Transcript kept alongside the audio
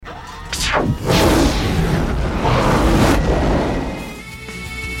For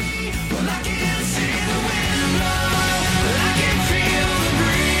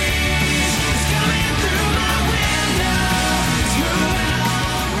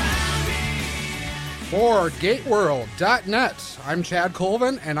GateWorld.net, I'm Chad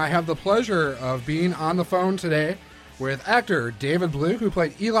Colvin, and I have the pleasure of being on the phone today with actor David Blue, who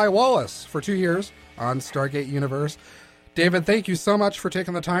played Eli Wallace for 2 years on Stargate Universe. David, thank you so much for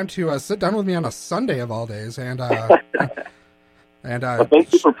taking the time to sit down with me on a Sunday of all days. And well,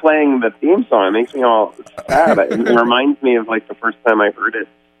 thank you for playing the theme song. It makes me all sad. It reminds me of like the first time I heard it,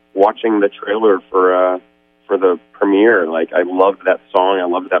 watching the trailer for the premiere. Like, I loved that song. I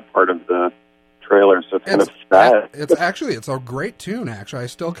loved that part of the trailer, so it's kind of sad. It's a great tune, actually. I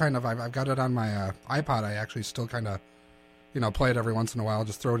still kind of, I've got it on my iPod. I actually still kind of, play it every once in a while,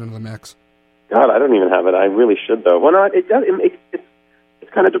 just throw it into the mix. God, I don't even have it. I really should, though. Well, no, it does.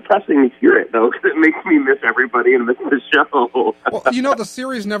 It's kind of depressing to hear it, though, because it makes me miss everybody and miss the show. Well, the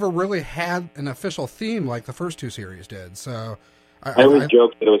series never really had an official theme like the first two series did, so... I always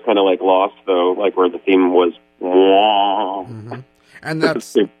joked that it was kind of like Lost, though, like where the theme was... Mm-hmm. And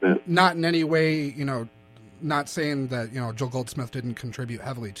that's not in any way, not saying that, Joel Goldsmith didn't contribute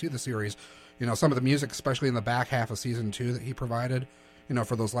heavily to the series. Some of the music, especially in the back half of season 2 that he provided,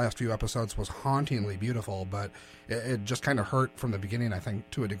 for those last few episodes was hauntingly beautiful, but it just kind of hurt from the beginning, I think,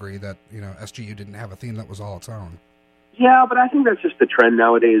 to a degree that, SGU didn't have a theme that was all its own. Yeah, but I think that's just the trend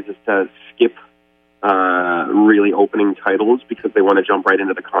nowadays, is to skip really opening titles because they want to jump right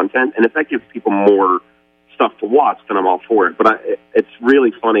into the content. And if that gives people more stuff to watch, then I'm all for it. But it's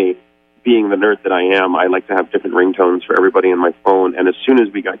really funny, being the nerd that I am, I like to have different ringtones for everybody in my phone. And as soon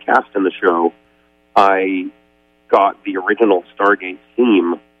as we got cast in the show, I got the original Stargate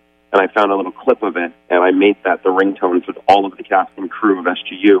theme, and I found a little clip of it, and I made that the ringtones with all of the cast and crew of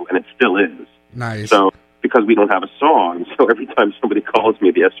SGU, and it still is. Nice. So, because we don't have a song, so every time somebody calls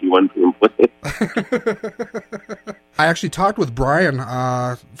me, the SG1 theme plays. I actually talked with Brian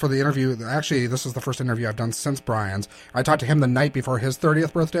for the interview. Actually, this is the first interview I've done since Brian's. I talked to him the night before his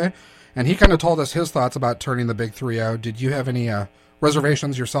 30th birthday, and he kind of told us his thoughts about turning the big 3-0. Did you have any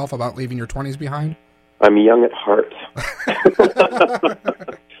reservations yourself about leaving your 20s behind? I'm young at heart.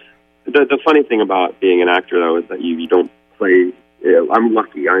 The funny thing about being an actor, though, is that you don't play... I'm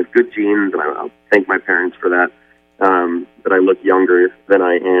lucky. I have good genes, and I'll thank my parents for that. But I look younger than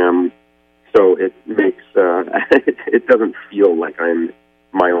I am, so it makes it doesn't feel like I'm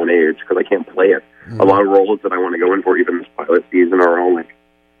my own age because I can't play it. Mm-hmm. A lot of roles that I want to go in for, even this pilot season, are all like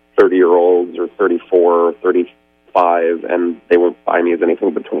 30-year-olds or 34 or 35, and they won't buy me as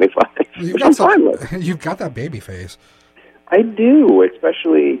anything but 25. You've got that baby face. I do,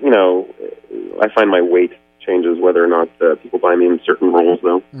 especially, I find my weight changes whether or not people buy me in certain roles,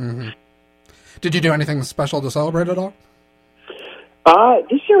 though. Mm-hmm. Did you do anything special to celebrate at all?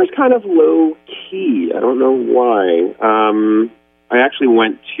 This year was kind of low-key. I don't know why. I actually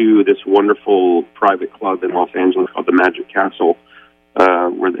went to this wonderful private club in Los Angeles called the Magic Castle,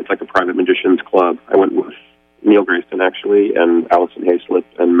 where it's like a private magician's club. I went with Neil Grayson, actually, and Allison Hayslip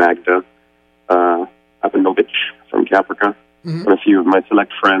and Magda Apanovich from Caprica, mm-hmm. and a few of my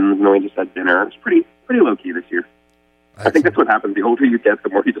select friends, and then we just had dinner. It was pretty low-key this year. Excellent. I think that's what happens. The older you get, the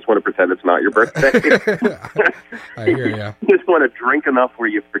more you just want to pretend it's not your birthday. I hear you. You just want to drink enough where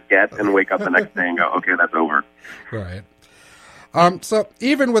you forget and wake up the next day and go, okay, that's over. Right. So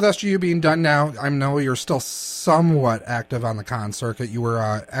even with SGU being done now, I know you're still somewhat active on the con circuit. You were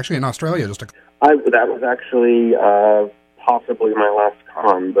actually in Australia that was actually possibly my last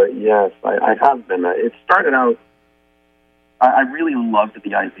con, but yes, I have been. It started out, I really loved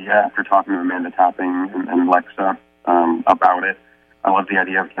the idea after talking to Amanda Tapping and Lexa about it. I loved the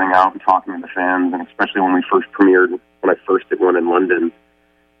idea of getting out and talking to the fans, and especially when we first premiered, when I first did one in London,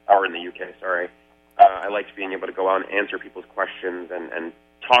 or in the UK, sorry. I liked being able to go out and answer people's questions and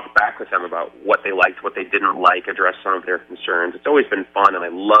talk back with them about what they liked, what they didn't like, address some of their concerns. It's always been fun, and I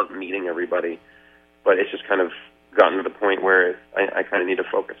love meeting everybody, but it's just kind of gotten to the point where I kind of need to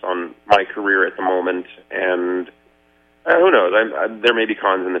focus on my career at the moment, and who knows? There may be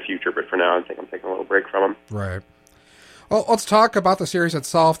cons in the future, but for now, I think I'm taking a little break from them. Right. Well, let's talk about the series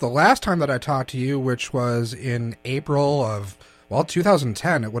itself. The last time that I talked to you, which was in April of,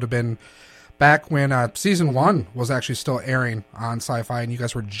 2010, it would have been back when Season 1 was actually still airing on Sci-Fi, and you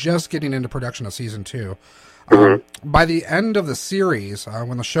guys were just getting into production of Season 2. By the end of the series,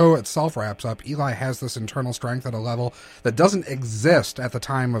 when the show itself wraps up, Eli has this internal strength at a level that doesn't exist at the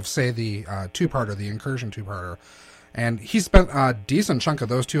time of, say, the two-parter, the Incursion two-parter. And he spent a decent chunk of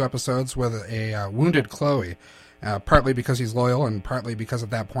those 2 episodes with a wounded Chloe. partly because he's loyal and partly because at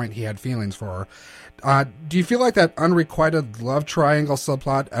that point he had feelings for her. Do you feel like that unrequited love triangle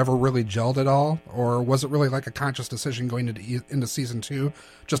subplot ever really gelled at all? Or was it really like a conscious decision going into season 2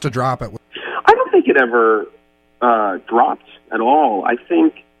 just to drop it? I don't think it ever dropped at all. I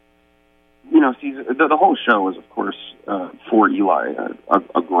think, the whole show is, of course, for Eli,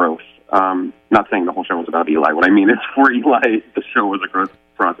 a growth. Not saying the whole show was about Eli. What I mean is for Eli, the show was a growth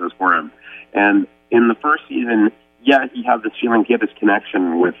process for him. And in the first season, he had this feeling, he had this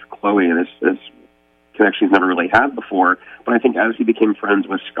connection with Chloe, and this connection he's never really had before. But I think as he became friends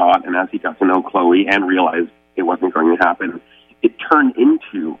with Scott and as he got to know Chloe and realized it wasn't going to happen, it turned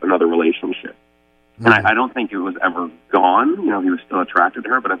into another relationship. Mm-hmm. And I don't think it was ever gone. He was still attracted to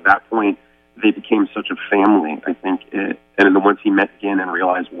her, but at that point, they became such a family, I think. And then once he met Gin and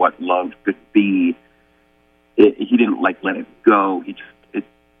realized what love could be, he didn't let it go. It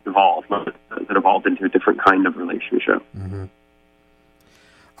evolved. It evolved into a different kind of relationship. Mm-hmm.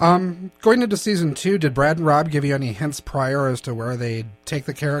 Going into season 2, did Brad and Rob give you any hints prior as to where they'd take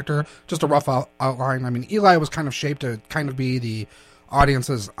the character? Just a rough outline. I mean, Eli was kind of shaped to kind of be the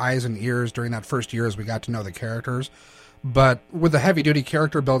audience's eyes and ears during that first year as we got to know the characters. But with the heavy-duty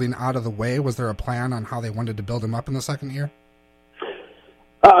character building out of the way, was there a plan on how they wanted to build him up in the second year?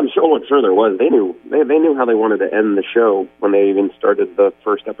 I'm sure there was. They knew how they wanted to end the show when they even started the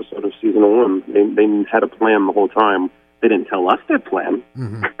first episode of season 1. They had a plan the whole time. They didn't tell us that plan.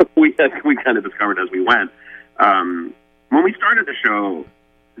 Mm-hmm. we kind of discovered as we went. When we started the show,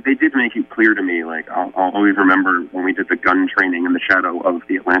 they did make it clear to me. Like I'll always remember when we did the gun training in the shadow of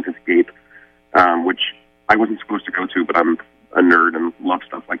the Atlantis Gate, which I wasn't supposed to go to, but I'm a nerd and love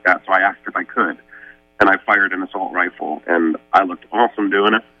stuff like that. So I asked if I could, and I fired an assault rifle, and I looked awesome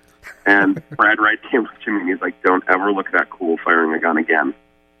doing it. And Brad Wright came up to me and he's like, "Don't ever look that cool firing a gun again,"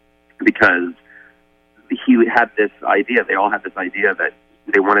 because he had this idea. They all had this idea that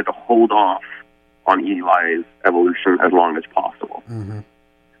they wanted to hold off on Eli's evolution as long as possible. Mm-hmm.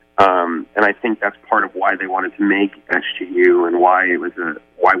 And I think that's part of why they wanted to make SGU and why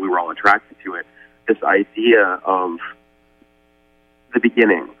we were all attracted to it. This idea of the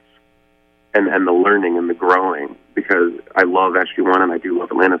beginnings and the learning and the growing, because I love SG-1 and I do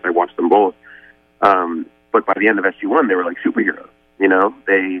love Atlantis. I watched them both. But by the end of SG-1, they were like superheroes.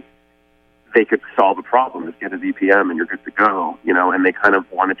 They could solve a problem, just get a DPM and you're good to go, and they kind of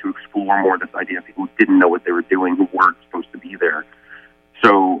wanted to explore more this idea of people who didn't know what they were doing, who weren't supposed to be there.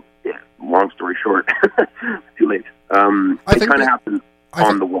 So, long story short, too late. It kind of happened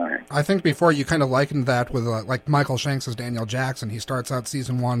on the way. I think before you kind of likened that with like Michael Shanks' Daniel Jackson. He starts out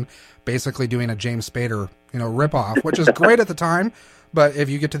season 1 basically doing a James Spader, ripoff, which is great at the time. But if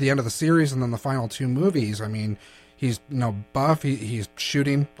you get to the end of the series and then the final 2 movies, I mean, he's buff. He's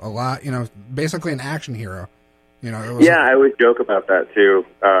shooting a lot. Basically an action hero. I always joke about that too.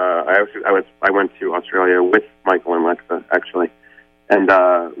 I went to Australia with Michael and Lexa actually, and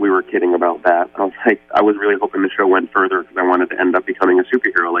we were kidding about that. I was really hoping the show went further because I wanted to end up becoming a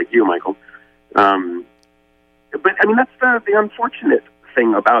superhero like you, Michael. But I mean, that's the unfortunate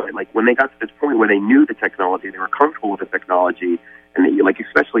thing about it. Like when they got to this point where they knew the technology, they were comfortable with the technology. And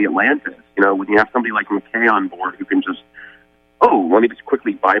especially Atlantis, when you have somebody like McKay on board who can just, let me just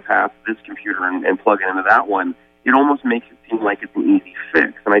quickly bypass this computer and plug it into that one, it almost makes it seem like it's an easy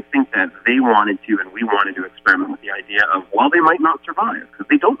fix. And I think that they wanted to, and we wanted to experiment with the idea of, they might not survive because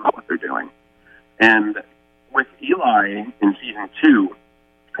they don't know what they're doing. And with Eli in season 2,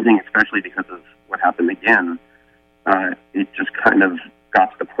 I think especially because of what happened again, it just kind of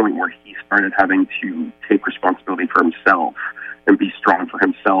got to the point where he started having to take responsibility for himself and be strong for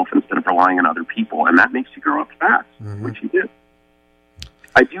himself instead of relying on other people. And that makes you grow up fast, mm-hmm. which he did.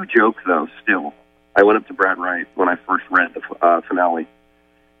 I do joke, though, still. I went up to Brad Wright when I first read the finale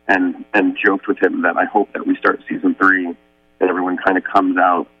and joked with him that I hope that we start season 3 and everyone kind of comes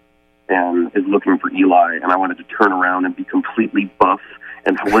out and is looking for Eli, and I wanted to turn around and be completely buff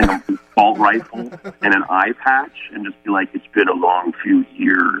and holding a assault rifle and an eye patch and just be like, it's been a long few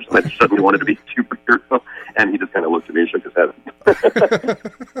years. And I suddenly wanted to be a superhero. And he just kind of looked at me and shook his head.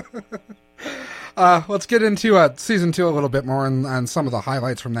 Let's get into season 2 a little bit more on some of the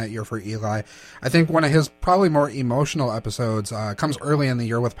highlights from that year for Eli. I think one of his probably more emotional episodes comes early in the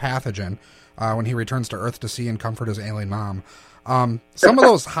year with Pathogen, when he returns to Earth to see and comfort his alien mom. Some of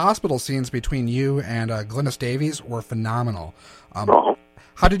those hospital scenes between you and Glynis Davies were phenomenal.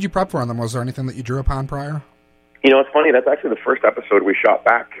 How did you prep for them? Was there anything that you drew upon prior? It's funny. That's actually the first episode we shot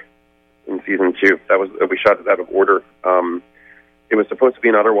back in season 2. We shot it out of order. It was supposed to be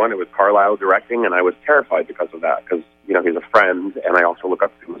another one. It was Carlisle directing, and I was terrified because of that, because, he's a friend, and I also look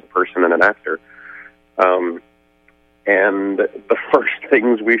up to him as a person and an actor. and the first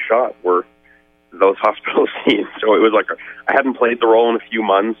things we shot were those hospital scenes. So it was like, I hadn't played the role in a few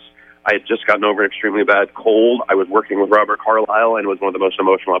months. I had just gotten over an extremely bad cold. I was working with Robert Carlyle, and it was one of the most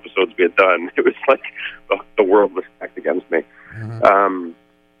emotional episodes we had done. It was like the world was stacked against me. Mm-hmm.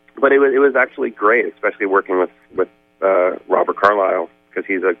 But it was actually great, especially working with Robert Carlyle, because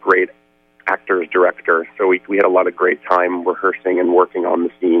he's a great actor's director. So we had a lot of great time rehearsing and working on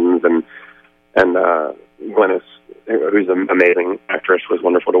the scenes, and Glynis, who's an amazing actress, was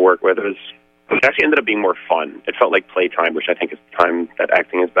wonderful to work with. It actually ended up being more fun. It felt like playtime, which I think is the time that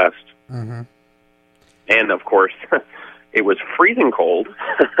acting is best. Mm-hmm. And, of course, it was freezing cold,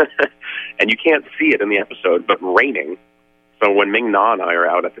 and you can't see it in the episode, but raining. So when Ming Na and I are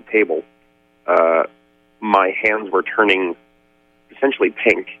out at the table, my hands were turning essentially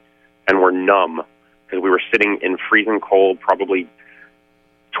pink and were numb because we were sitting in freezing cold, probably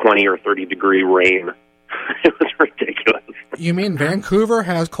 20 or 30-degree rain. It was ridiculous. You mean Vancouver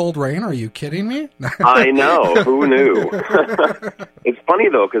has cold rain? Are you kidding me? I know. Who knew? It's funny,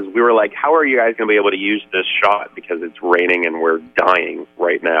 though, because we were like, how are you guys going to be able to use this shot because it's raining and we're dying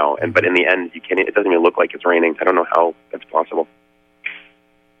right now? But in the end, it doesn't even look like it's raining. I don't know how that's possible.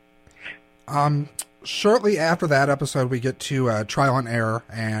 Shortly after that episode, we get to Trial and Error,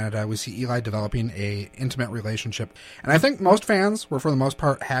 and we see Eli developing a intimate relationship. And I think most fans were, for the most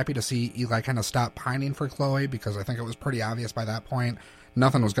part, happy to see Eli kind of stop pining for Chloe, because I think it was pretty obvious by that point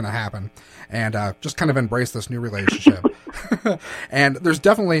nothing was going to happen, and just kind of embrace this new relationship. And there's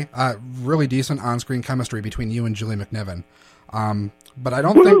definitely really decent on-screen chemistry between you and Julie McNiven. But I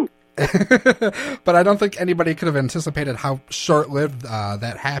don't think... but I don't think anybody could have anticipated how short-lived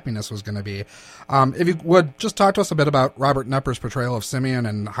that happiness was going to be. If you would, just talk to us a bit about Robert Knepper's portrayal of Simeon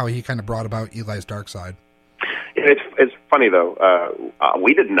and how he kind of brought about Eli's dark side. It's funny, though.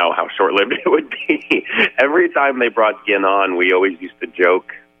 We didn't know how short-lived it would be. Every time they brought Gin on, we always used to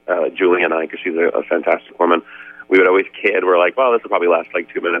joke, Julie and I, because she's a fantastic woman, we would always kid. We're like, well, this will probably last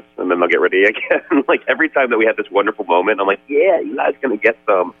like 2 minutes, and then they'll get ready again. Like, every time that we had this wonderful moment, I'm like, yeah, Eli's going to get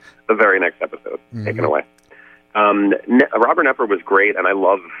some the very next episode taken away. Robert Knepper was great, and I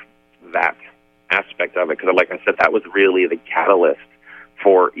love that aspect of it, because, like I said, that was really the catalyst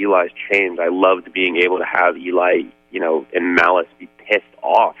for Eli's change. I loved being able to have Eli, in Malice, be pissed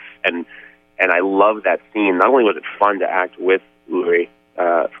off, and I love that scene. Not only was it fun to act with Louis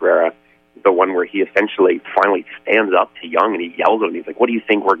Ferreira, the one where he essentially finally stands up to Young and he yells at him. He's like, what do you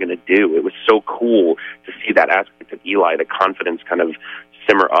think we're going to do? It was so cool to see that aspect of Eli, the confidence kind of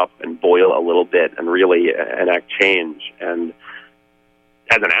simmer up and boil a little bit and really enact change. And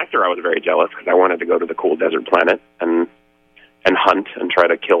as an actor, I was very jealous because I wanted to go to the cool desert planet and hunt and try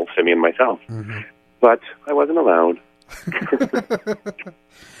to kill Simeon myself. Mm-hmm. But I wasn't allowed.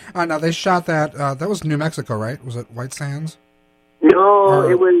 Now, they shot that was New Mexico, right? Was it White Sands? No,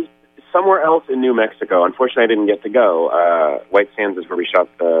 it was somewhere else in New Mexico. Unfortunately, I didn't get to go. White Sands is where we shot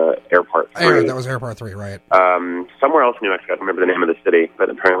the Air Part 3. That was Air Part 3, right. Somewhere else in New Mexico. I don't remember the name of the city, but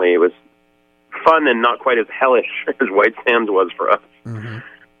apparently it was fun and not quite as hellish as White Sands was for us,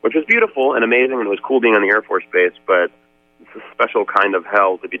 which was beautiful and amazing, and it was cool being on the Air Force Base, but it's a special kind of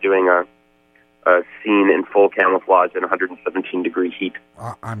hell to be doing a scene in full camouflage in 117-degree heat.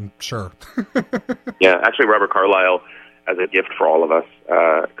 I'm sure. Yeah, actually, Robert Carlyle, as a gift for all of us,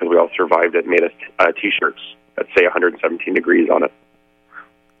 because we all survived it, made us T-shirts that say 117 degrees on it.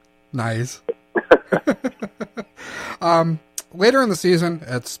 Nice. Later in the season,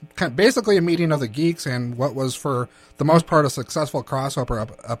 it's basically a meeting of the geeks and what was, for the most part, a successful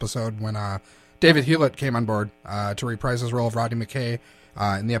crossover episode when David Hewlett came on board to reprise his role of Rodney McKay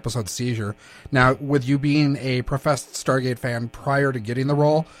in the episode Seizure. Now, with you being a professed Stargate fan prior to getting the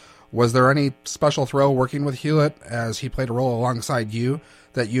role, was there any special thrill working with Hewlett as he played a role alongside you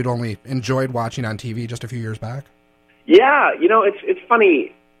that you'd only enjoyed watching on TV just a few years back? Yeah, it's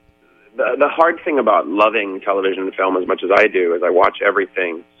funny. The hard thing about loving television and film as much as I do is I watch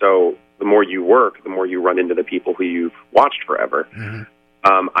everything. So the more you work, the more you run into the people who you've watched forever. Mm-hmm.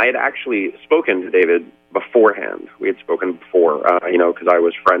 I had actually spoken to David beforehand. We had spoken before, because I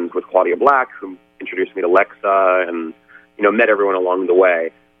was friends with Claudia Black, who introduced me to Lexa and, met everyone along the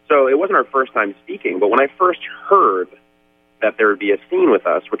way. So it wasn't our first time speaking, but when I first heard that there would be a scene with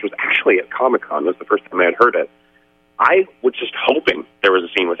us, which was actually at Comic-Con, was the first time I had heard it, I was just hoping there was a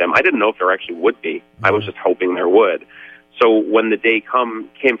scene with him. I didn't know if there actually would be. I was just hoping there would. So when the day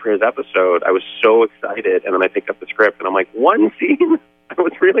came for his episode, I was so excited, and then I picked up the script, and I'm like, one scene? I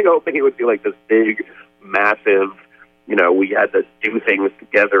was really hoping it would be like this big, massive, we had to do things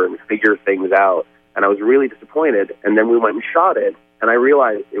together and figure things out, and I was really disappointed. And then we went and shot it, and I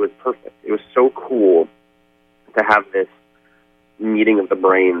realized it was perfect. It was so cool to have this meeting of the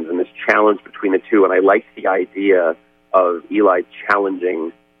brains and this challenge between the two. And I liked the idea of Eli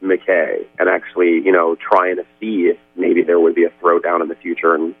challenging McKay and actually, you know, trying to see if maybe there would be a throwdown in the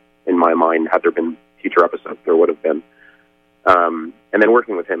future. And in my mind, had there been future episodes, there would have been. And then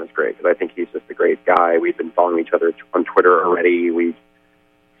working with him is great because I think he's just a great guy. We've been following each other on Twitter already. We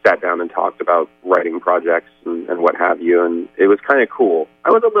sat down and talked about writing projects and what have you, and it was kind of cool. I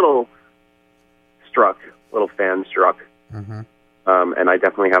was a little fan struck. Mm-hmm. And I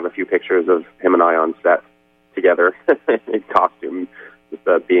definitely have a few pictures of him and I on set together in costume,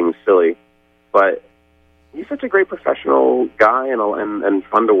 just being silly. But he's such a great professional guy and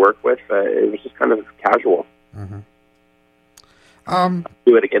fun to work with. It was just kind of casual. Mm-hmm.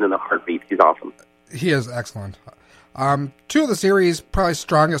 Do it again in a heartbeat. He's awesome. He is excellent. Two of the series' probably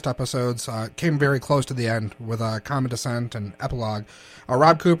strongest episodes came very close to the end with Common Descent and Epilogue.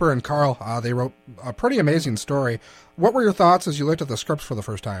 Rob Cooper and Carl, they wrote a pretty amazing story. What were your thoughts as you looked at the scripts for the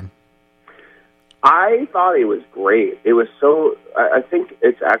first time? I thought it was great. It was so... I think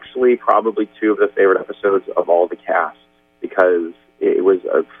it's actually probably two of the favorite episodes of all the cast because it was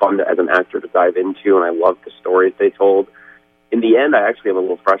fun as an actor to dive into, and I loved the stories they told. In the end, I actually am a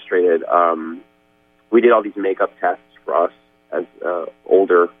little frustrated. We did all these makeup tests for us as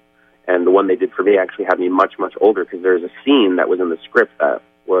older, and the one they did for me actually had me much, much older because there's a scene that was in the script that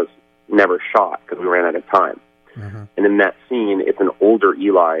was never shot because we ran out of time. Mm-hmm. And in that scene, it's an older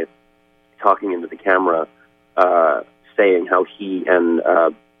Eli talking into the camera, saying how he and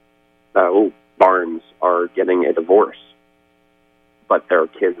Barnes are getting a divorce, but their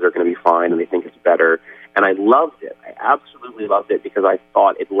kids are going to be fine and they think it's better. And I loved it. I absolutely loved it because I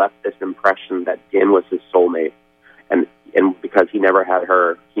thought it left this impression that Din was his soulmate. And because he never had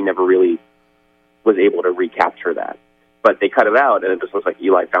her, he never really was able to recapture that. But they cut it out, and it just looks like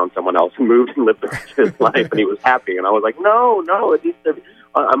Eli found someone else and moved and lived the rest of his life, and he was happy. And I was like, no, it needs to be,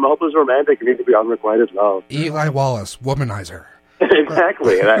 I'm always romantic. It needs to be unrequited love. Eli Wallace, womanizer.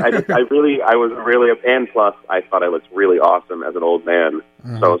 Exactly. And I was really, and plus, I thought I looked really awesome as an old man.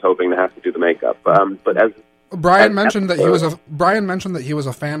 Mm-hmm. So I was hoping to have to do the makeup. But as Brian mentioned that he was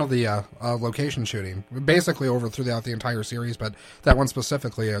a fan of the location shooting, basically throughout the entire series. But that one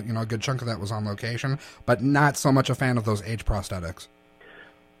specifically, a good chunk of that was on location, but not so much a fan of those age prosthetics.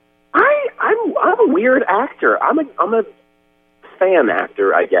 I'm a weird actor. I'm a fan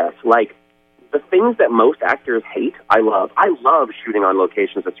actor, I guess. Like the things that most actors hate, I love. I love shooting on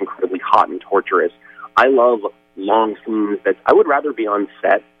locations that's incredibly hot and torturous. I love long scenes that I would rather be on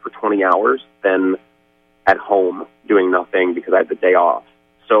set for 20 hours than at home doing nothing because I had the day off.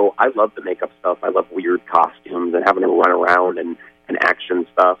 So I love the makeup stuff. I love weird costumes and having to run around and action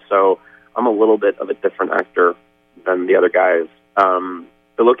stuff. So I'm a little bit of a different actor than the other guys.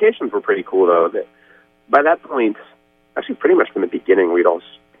 The locations were pretty cool, though. By that point, actually pretty much from the beginning, we'd all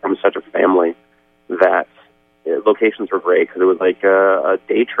become such a family that locations were great because it was like a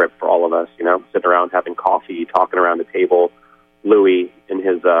day trip for all of us, sitting around having coffee, talking around the table. Louis, in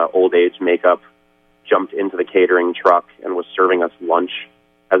his old age makeup, jumped into the catering truck and was serving us lunch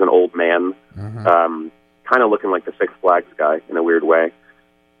as an old man, Mm-hmm. kind of looking like the Six Flags guy in a weird way.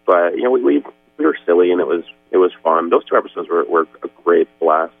 But we were silly and it was fun. Those two episodes were a great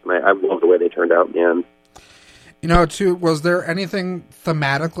blast, and I love the way they turned out in the end. Was there anything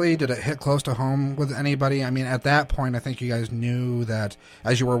thematically? Did it hit close to home with anybody? I mean, at that point, I think you guys knew that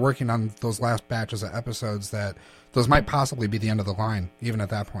as you were working on those last batches of episodes that those might possibly be the end of the line, even at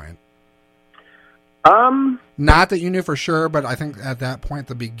that point. Not that you knew for sure, but I think at that point,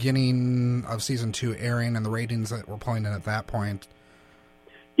 the beginning of season 2 airing and the ratings that were pulling in at that point.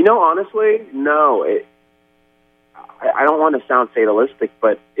 Honestly, no. I don't want to sound fatalistic,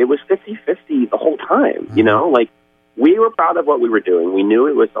 but it was 50-50 the whole time, Mm-hmm. Like, we were proud of what we were doing. We knew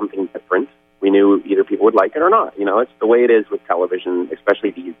it was something different. We knew either people would like it or not. It's the way it is with television,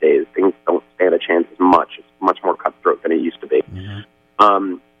 especially these days. Things don't stand a chance as much. It's much more cutthroat than it used to be.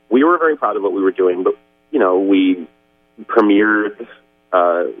 Mm-hmm. We were very proud of what we were doing, but, we premiered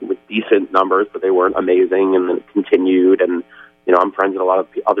with decent numbers, but they weren't amazing, and then it continued, and I'm friends with a lot of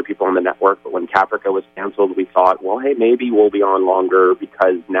other people on the network, but when Caprica was canceled, we thought, well, hey, maybe we'll be on longer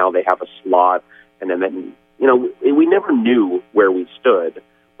because now they have a slot. And then we never knew where we stood,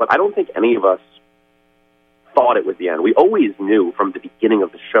 but I don't think any of us thought it was the end. We always knew from the beginning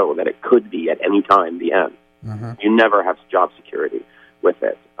of the show that it could be at any time the end. Mm-hmm. You never have job security with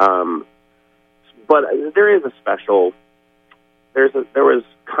it. But there is a special... There was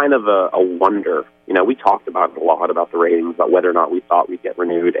kind of a wonder. We talked about it a lot, about the ratings, about whether or not we thought we'd get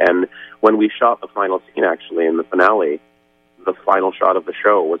renewed. And when we shot the final scene, actually, in the finale, the final shot of the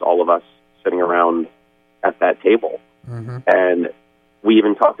show was all of us sitting around at that table. Mm-hmm. And we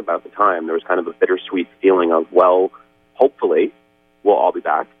even talked about at the time, there was kind of a bittersweet feeling of, well, hopefully we'll all be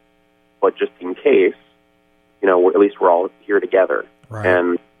back, but just in case, at least we're all here together. Right.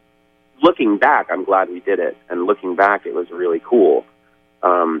 And looking back, I'm glad we did it. And looking back, it was really cool.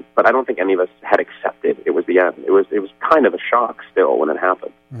 But I don't think any of us had accepted it was the end. It was kind of a shock still when it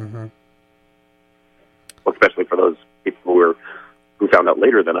happened. Mm-hmm. Well, especially for those people who found out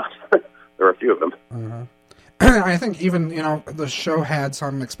later than us. There were a few of them. Mm-hmm. I think even, the show had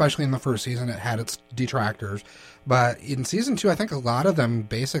some, especially in the first season, it had its detractors. But in season 2, I think a lot of them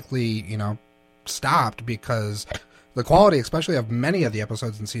basically, stopped because the quality, especially of many of the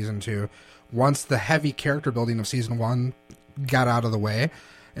episodes in season 2, once the heavy character building of season 1 got out of the way,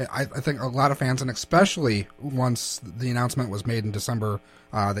 I think a lot of fans, and especially once the announcement was made in December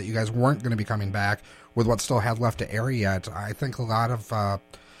that you guys weren't going to be coming back with what still had left to air yet, I think a lot of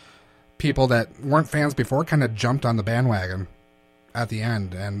people that weren't fans before kind of jumped on the bandwagon at the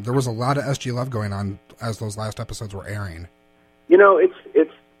end, and there was a lot of SG love going on as those last episodes were airing.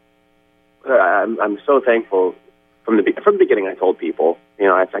 I'm so thankful. From the beginning, I told people,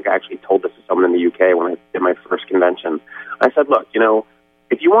 I think I actually told this to someone in the UK when I did my first convention. I said, look,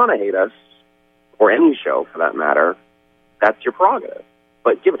 if you want to hate us, or any show for that matter, that's your prerogative.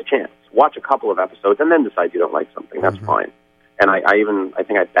 But give it a chance. Watch a couple of episodes and then decide you don't like something. That's fine. And I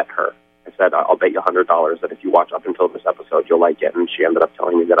think I bet her. I said, I'll bet you $100 that if you watch up until this episode, you'll like it. And she ended up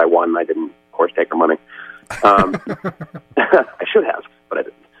telling me that I won. I didn't, of course, take her money. I should have, but I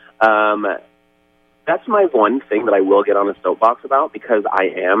didn't. That's my one thing that I will get on a soapbox about, because I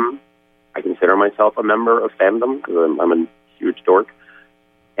consider myself a member of fandom, because I'm a huge dork.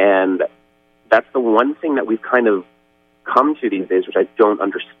 And that's the one thing that we've kind of come to these days, which I don't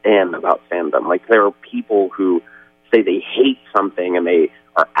understand about fandom. Like, there are people who say they hate something and they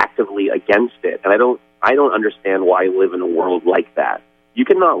are actively against it. And I don't understand why I live in a world like that. You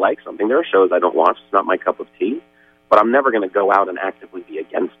can not like something. There are shows I don't watch. It's not my cup of tea. But I'm never going to go out and actively be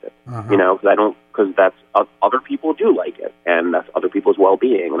against it, because that's other people do like it, and that's other people's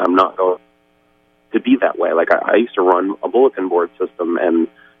well-being, and I'm not going to be that way. Like, I used to run a bulletin board system, and,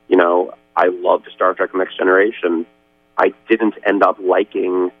 I loved Star Trek Next Generation. I didn't end up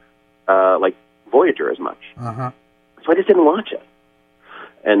liking, Voyager as much. Uh-huh. So I just didn't watch it.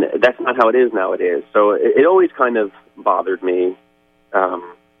 And that's not how it is nowadays. So it always kind of bothered me, and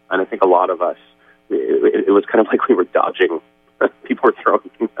I think a lot of us, it was kind of like we were dodging. People were throwing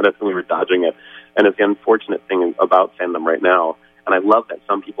things at us and we were dodging it. And it's the unfortunate thing about fandom right now. And I love that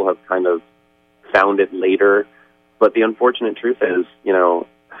some people have kind of found it later. But the unfortunate truth is,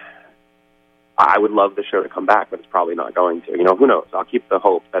 I would love the show to come back, but it's probably not going to. Who knows? I'll keep the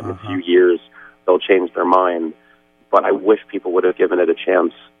hope that in a few years they'll change their mind. But I wish people would have given it a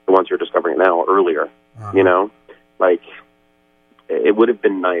chance, the ones who are discovering it now, earlier. It would have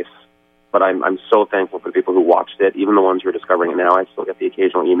been nice. But I'm so thankful for the people who watched it, even the ones who are discovering it now. I still get the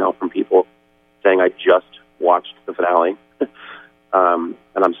occasional email from people saying, I just watched the finale. And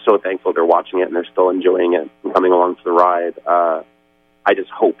I'm so thankful they're watching it and they're still enjoying it and coming along for the ride. I just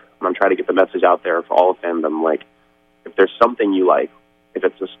hope, and I'm trying to get the message out there for all of fandom, like, if there's something you like, if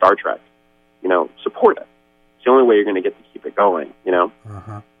it's a Star Trek, support it. It's the only way you're going to get to keep it going,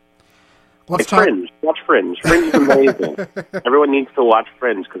 Let's Fringe. Watch Fringe. Fringe is amazing. Everyone needs to watch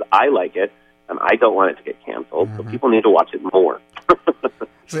Fringe because I like it, and I don't want it to get canceled. So people need to watch it more.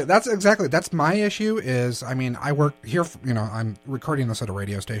 So that's my issue is, I work here, I'm recording this at a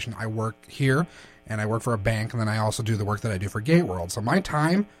radio station. I work here, and I work for a bank, and then I also do the work that I do for Gate World. So my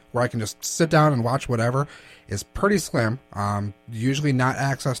time where I can just sit down and watch whatever is pretty slim. Usually not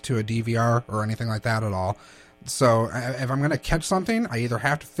access to a DVR or anything like that at all. So if I'm going to catch something, I either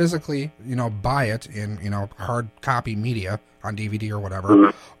have to physically, buy it in, hard copy media on DVD or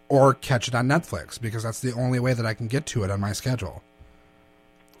whatever, or catch it on Netflix, because that's the only way that I can get to it on my schedule.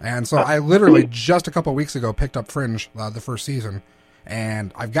 And so I literally just a couple of weeks ago picked up Fringe, the first season,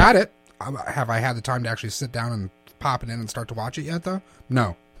 and I've got it. Have I had the time to actually sit down and pop it in and start to watch it yet, though?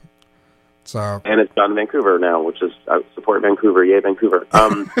 No. So, and it's done in Vancouver now, which is support Vancouver, yay Vancouver.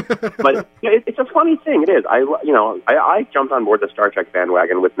 But it's a funny thing. It is. I jumped on board the Star Trek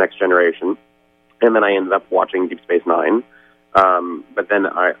bandwagon with Next Generation, and then I ended up watching Deep Space Nine. But then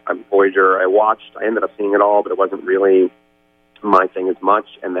Voyager, I ended up seeing it all, but it wasn't really my thing as much.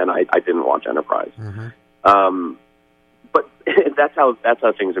 And then I didn't watch Enterprise. But that's how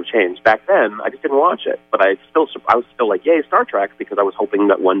things have changed. Back then, I just didn't watch it, but I was still like, yay, Star Trek, because I was hoping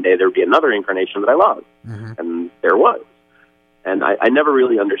that one day there'd be another incarnation that I loved, and there was. And I never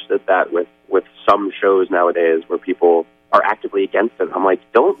really understood that with some shows nowadays where people are actively against it. I'm like,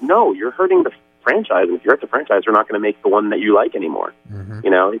 you're hurting franchise, and if you hurt the franchise, they're not going to make the one that you like anymore. Mm-hmm.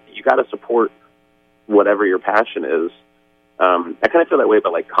 You know, you got to support whatever your passion is. I kind of feel that way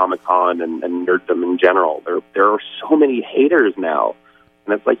about like Comic-Con and nerddom in general. There are so many haters now,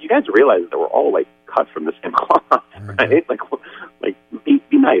 and it's like, you guys realize that we're all like cut from the same cloth, right? Like be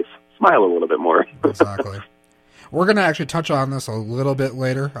nice, smile a little bit more. Exactly. We're going to actually touch on this a little bit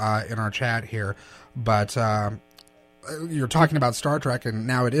later in our chat here, but you're talking about Star Trek, and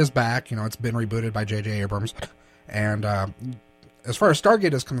now it is back. You know, it's been rebooted by J.J. Abrams, and as far as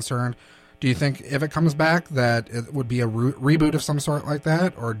Stargate is concerned, do you think if it comes back that it would be a reboot of some sort like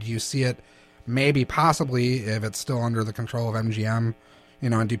that, or do you see it maybe possibly, if it's still under the control of MGM, you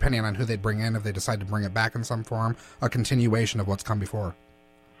know, and depending on who they'd bring in, if they decide to bring it back in some form, a continuation of what's come before?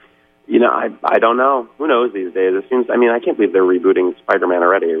 You know, I don't know. Who knows these days? It seems. I mean, I can't believe they're rebooting Spider-Man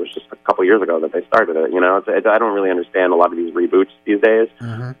already. It was just a couple years ago that they started it. You know, I don't really understand a lot of these reboots these days.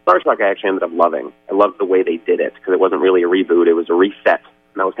 Mm-hmm. Star Trek I actually ended up loving. I loved the way they did it because it wasn't really a reboot; it was a reset,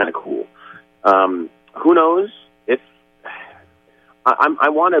 and that was kind of cool. Who knows if I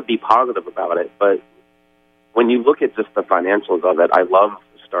want to be positive about it, but when you look at just the financials of it, I love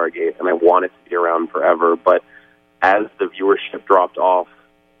Stargate and I want it to be around forever. But as the viewership dropped off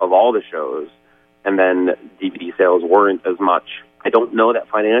of all the shows, and then DVD sales weren't as much, I don't know that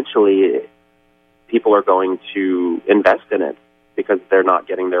financially people are going to invest in it because they're not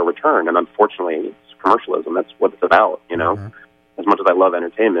getting their return. And unfortunately, it's commercialism. That's what it's about, you know? Mm-hmm. As much as I love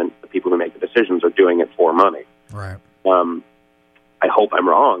entertainment, the people who make the decisions are doing it for money. Right. I hope I'm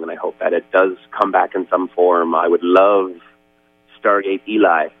wrong, and I hope that it does come back in some form. I would love Stargate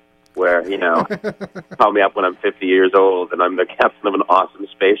Eli, where, you know, call me up when I'm 50 years old and I'm the captain of an awesome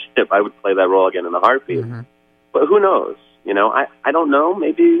spaceship. I would play that role again in a heartbeat. Mm-hmm. But who knows? You know, I don't know.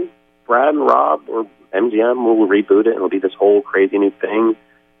 Maybe Brad and Rob or MGM will reboot it and it'll be this whole crazy new thing.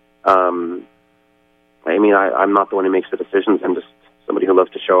 I mean, I'm not the one who makes the decisions. I'm just somebody who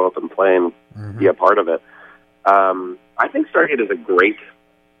loves to show up and play and be a part of it. I think Stargate is a great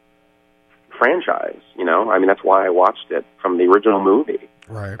franchise, you know? I mean, that's why I watched it from the original movie.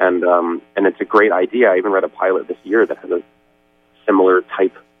 Right. And it's a great idea. I even read a pilot this year that has a similar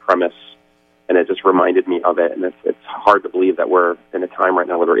type premise, and it just reminded me of it. And it's hard to believe that we're in a time right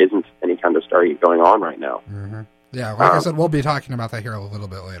now where there isn't any kind of Stargate going on right now. Mm-hmm. Yeah, like I said, we'll be talking about that here a little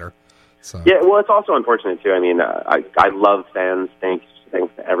bit later. So. Yeah, well, it's also unfortunate, too. I mean, I love fans. Thanks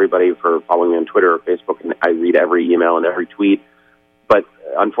to everybody for following me on Twitter or Facebook, and I read every email and every tweet. But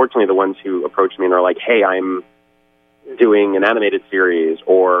unfortunately, the ones who approach me and are like, hey, I'm doing an animated series,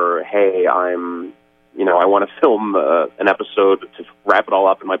 or, hey, I want to film an episode to wrap it all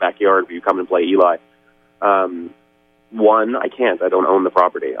up in my backyard. Will you come and play Eli? One, I can't. I don't own the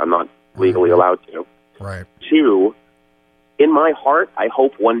property. I'm not legally allowed to. Right. Two, in my heart, I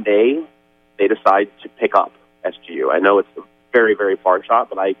hope one day they decide to pick up SGU. I know it's a very, very far shot,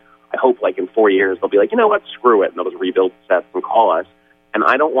 but I hope like in 4 years they'll be like, you know what, screw it, and they'll just rebuild sets and call us. And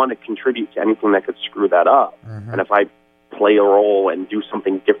I don't want to contribute to anything that could screw that up. Mm-hmm. And if I play a role and do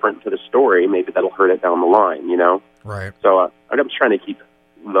something different to the story, maybe that'll hurt it down the line, you know? Right. So I'm just trying to keep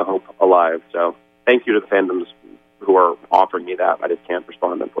the hope alive. So thank you to the fandoms who are offering me that. I just can't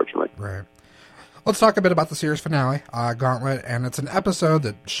respond, unfortunately. Right. Let's talk a bit about the series finale, Gauntlet, and it's an episode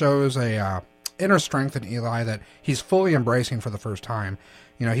that shows a inner strength in Eli that he's fully embracing for the first time.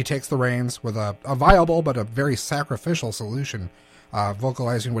 You know, he takes the reins with a viable but a very sacrificial solution,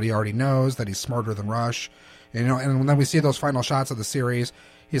 vocalizing what he already knows, that he's smarter than Rush. You know, and then we see those final shots of the series.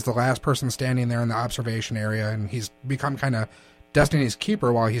 He's the last person standing there in the observation area, and he's become kind of Destiny's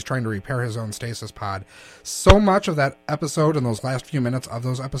keeper while he's trying to repair his own stasis pod. So much of that episode and those last few minutes of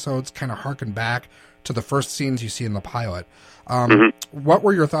those episodes kind of harken back to the first scenes you see in the pilot. What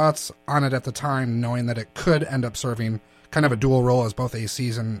were your thoughts on it at the time, knowing that it could end up serving kind of a dual role as both a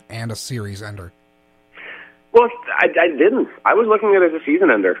season and a series ender? Well, I didn't. I was looking at it as a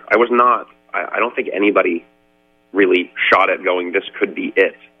season ender. I was not. I don't think anybody really shot at going, this could be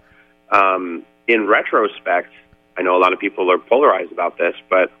it. In retrospect, I know a lot of people are polarized about this,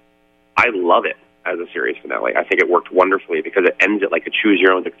 but I love it as a series finale. I think it worked wonderfully because it ends it like a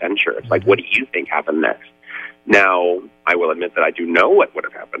choose-your-own adventure. It's like, what do you think happened next? Now, I will admit that I do know what would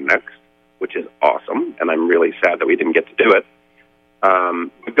have happened next, which is awesome, and I'm really sad that we didn't get to do it.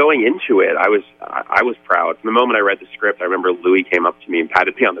 But going into it, I was proud. From the moment I read the script, I remember Louis came up to me and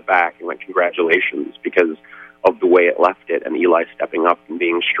patted me on the back and went, congratulations, because of the way it left it and Eli stepping up and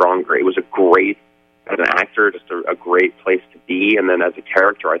being stronger. It was a great, as an actor, just a great place to be. And then as a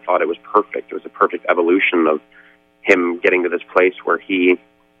character, I thought it was perfect. It was a perfect evolution of him getting to this place where he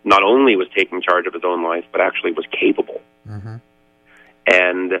not only was taking charge of his own life, but actually was capable. Mm-hmm.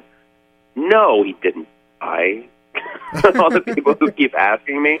 And no, he didn't die. All the people who keep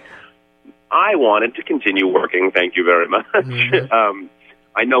asking me, I wanted to continue working. Thank you very much. Mm-hmm.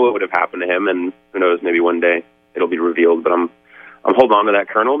 I know it would have happened to him, and who knows, maybe one day it'll be revealed. But I'm holding on to that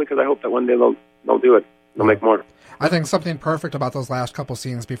kernel because I hope that one day they'll do it. They'll make more. I think something perfect about those last couple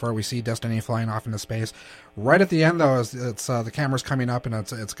scenes before we see Destiny flying off into space. Right at the end, though, is it's the camera's coming up and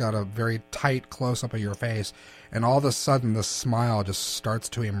it's got a very tight close up of your face, and all of a sudden the smile just starts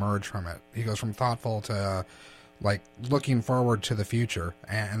to emerge from it. He goes from thoughtful to like looking forward to the future,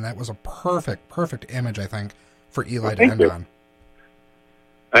 and that was a perfect image, I think, for Eli to end on.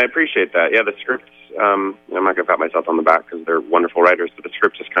 I appreciate that. Yeah, the script. I'm not going to pat myself on the back because they're wonderful writers, but the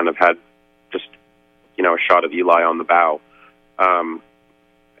script just kind of had just a shot of Eli on the bow.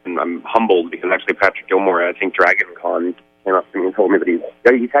 And I'm humbled because actually Patrick Gilmore, I think DragonCon, came up to me and told me that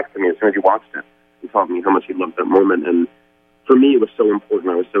he texted me as soon as he watched it. He told me how much he loved that moment. And for me, it was so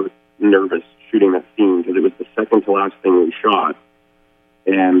important. I was so nervous shooting that scene because it was the second to last thing we shot.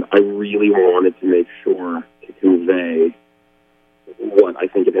 And I really wanted to make sure to convey what I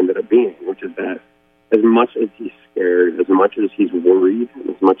think it ended up being, which is that as much as he's scared, as much as he's worried,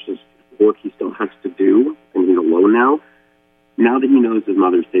 as much as work he still has to do, and he's alone now that he knows his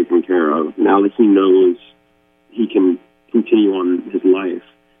mother's taken care of, now that he knows he can continue on his life,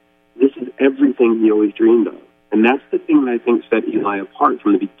 this is everything he always dreamed of. And that's the thing that I think set Eli apart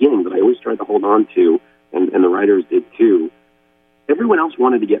from the beginning, that I always tried to hold on to, and the writers did too. Everyone else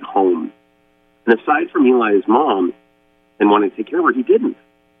wanted to get home. And aside from Eli's mom and wanting to take care of her, he didn't.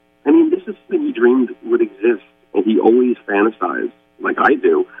 I mean, this is something he dreamed would exist, and he always fantasized, like I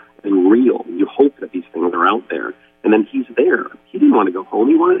do, and real. You hope that these things are out there. And then he's there. He didn't want to go home.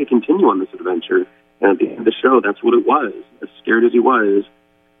 He wanted to continue on this adventure. And at the end of the show, that's what it was. As scared as he was,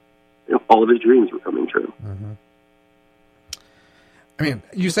 all of his dreams were coming true. Mm-hmm. I mean,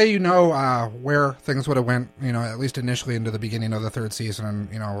 you say where things would have went, at least initially into the beginning of the third season,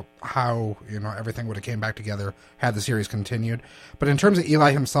 and, how, everything would have came back together had the series continued. But in terms of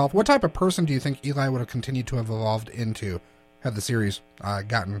Eli himself, what type of person do you think Eli would have continued to have evolved into had the series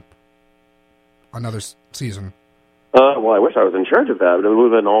gotten another season? Well, I wish I was in charge of that, but it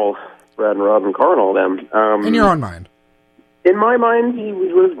would have been all Brad and Rob and Carl and all them. In your own mind? In my mind, he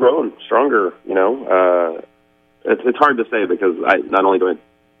would have grown stronger, It's hard to say because not only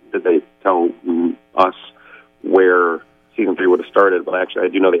did they tell us where season 3 would have started, but actually I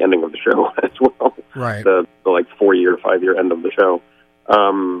do know the ending of the show as well. Right. The 4-year, 5-year end of the show,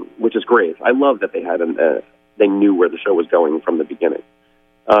 which is great. I love that they knew where the show was going from the beginning.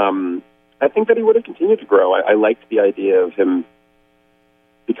 I think that he would have continued to grow. I liked the idea of him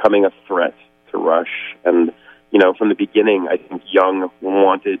becoming a threat to Rush. And, from the beginning, I think Young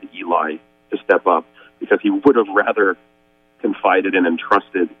wanted Eli to step up because he would have rather confided in and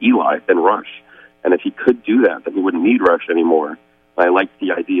trusted Eli than Rush. And if he could do that, then he wouldn't need Rush anymore. I liked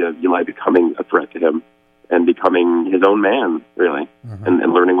the idea of Eli becoming a threat to him and becoming his own man, really, mm-hmm.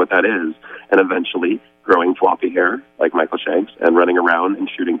 and learning what that is. And eventually growing floppy hair like Michael Shanks and running around and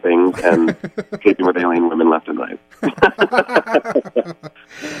shooting things and sleeping with alien women left and right.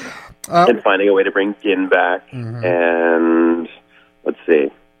 And finding a way to bring Gin back. Mm-hmm. And let's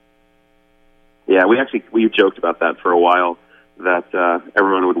see. Yeah, we joked about that for a while, that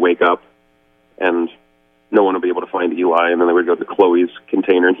everyone would wake up and no one would be able to find Eli, and then they would go to Chloe's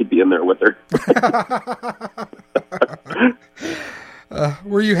container and he'd be in there with her.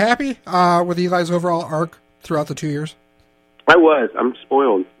 Were you happy with Eli's overall arc throughout the 2 years? I was. I'm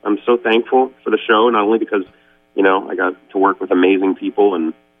spoiled. I'm so thankful for the show, not only because, I got to work with amazing people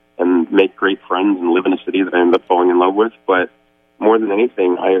and make great friends and live in a city that I ended up falling in love with, but more than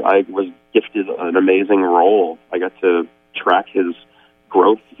anything, I was gifted an amazing role. I got to track his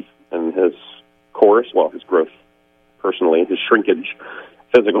growth and his course, his growth personally, his shrinkage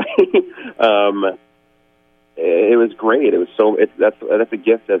physically. It was great. It was that's a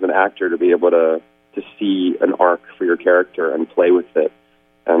gift as an actor to be able to see an arc for your character and play with it.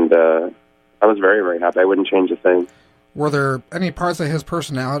 And I was very, very happy. I wouldn't change a thing. Were there any parts of his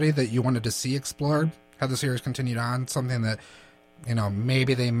personality that you wanted to see explored had the series continued on? Something that,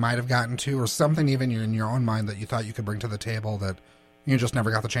 maybe they might have gotten to, or something even in your own mind that you thought you could bring to the table that you just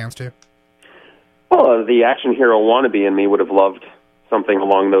never got the chance to? Well, the action hero wannabe in me would have loved something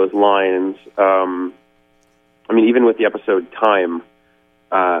along those lines. Even with the episode Time,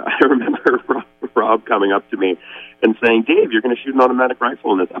 I remember Rob coming up to me and saying, "Dave, you're going to shoot an automatic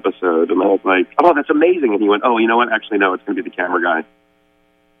rifle in this episode." And I was like, "Oh, that's amazing." And he went, "Oh, you know what? Actually, no, it's going to be the camera guy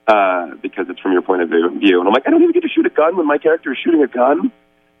because it's from your point of view." And I'm like, "I don't even get to shoot a gun when my character is shooting a gun,"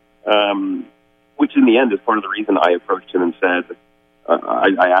 which in the end is part of the reason I approached him and said,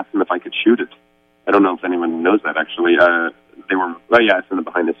 I asked them if I could shoot it. I don't know if anyone knows that, actually. It's in the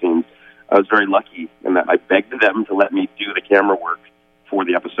behind the scenes. I was very lucky in that I begged them to let me do the camera work for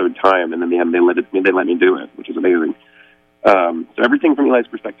the episode time, and in the end, they let me do it, which is amazing. So everything from Eli's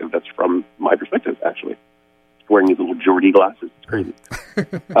perspective, that's from my perspective, actually. Wearing these little Geordie glasses, it's crazy.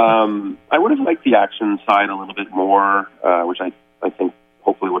 I would have liked the action side a little bit more, which I think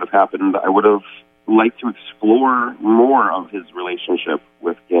hopefully would have happened. I would have liked to explore more of his relationship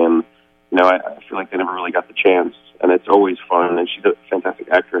with Gin. I feel like they never really got the chance, and it's always fun, and she's a fantastic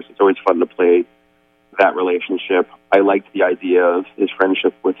actress. It's always fun to play that relationship. I liked the idea of his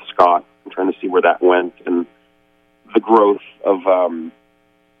friendship with Scott and trying to see where that went, and the growth of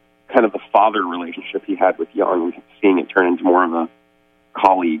kind of the father relationship he had with Young, seeing it turn into more of a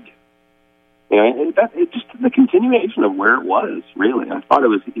colleague. It's just the continuation of where it was, really. I thought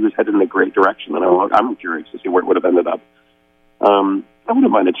he was headed in a great direction, and I'm curious to see where it would have ended up. I wouldn't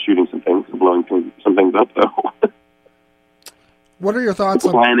have minded shooting some things and blowing some things up, though. What are your thoughts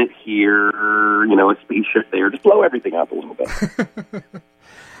on... planet here, a spaceship there. Just blow everything up a little bit.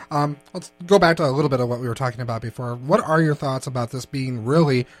 Let's go back to a little bit of what we were talking about before. What are your thoughts about this being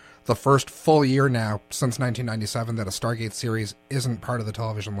really the first full year now since 1997 that a Stargate series isn't part of the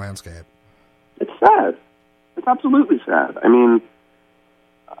television landscape? It's sad. It's absolutely sad. I mean,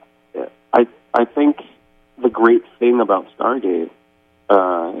 I think the great thing about Stargate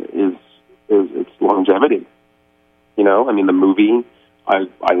is its longevity. The movie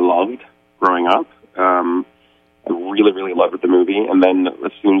I loved growing up. I really, really loved the movie, and then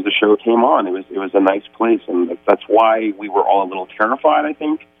as soon as the show came on, it was a nice place, and that's why we were all a little terrified, I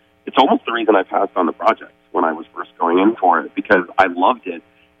think. It's almost the reason I passed on the project when I was first going in for it, because I loved it,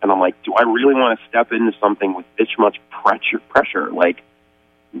 and I'm like, do I really want to step into something with this much pressure? Like,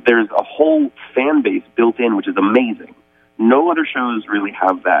 there's a whole fan base built in, which is amazing. No other shows really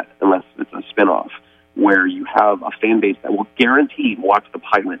have that, unless it's a spinoff, where you have a fan base that will guaranteed watch the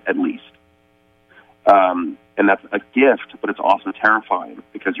pilot at least. And that's a gift, but it's also terrifying,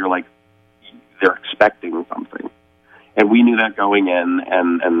 because you're like, they're expecting something. And we knew that going in,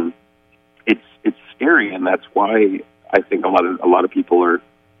 and it's scary, and that's why I think a lot of people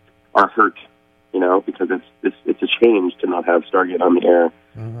are hurt, because it's a change to not have Stargate on the air.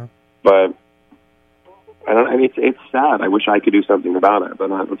 Mm-hmm. But it's sad. I wish I could do something about it,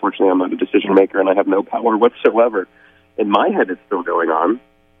 but unfortunately, I'm not a decision maker, and I have no power whatsoever. In my head, it's still going on.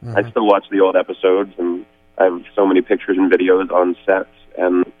 Mm-hmm. I still watch the old episodes, and I have so many pictures and videos on sets,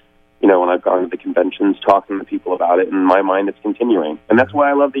 and when I've gone to the conventions talking to people about it, in my mind, it's continuing. And that's why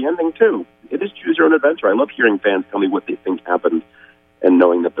I love the ending, too. It is choose your own adventure. I love hearing fans tell me what they think happened and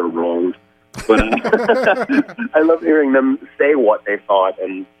knowing that they're wrong. But I love hearing them say what they thought,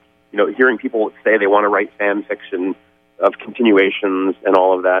 and hearing people say they want to write fan fiction of continuations and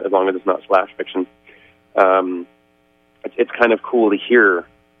all of that, as long as it's not slash fiction. It's kind of cool to hear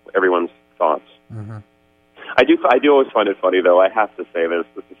everyone's thoughts. Mm-hmm. I do always find it funny, though. I have to say this.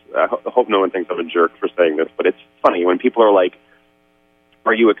 I hope no one thinks I'm a jerk for saying this, but it's funny when people are like,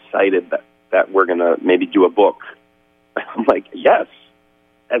 "Are you excited that we're going to maybe do a book?" I'm like, "Yes."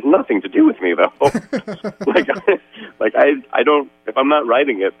 It has nothing to do with me, though. I don't. If I'm not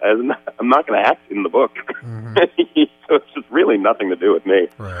writing it, I'm not going to act in the book. Mm-hmm. So it's just really nothing to do with me.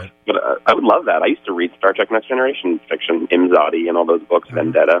 Right. But I would love that. I used to read Star Trek Next Generation fiction, Imzadi, and all those books,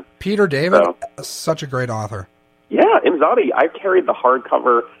 mm-hmm. Vendetta. Peter David, such a great author. Yeah, Imzadi. I carried the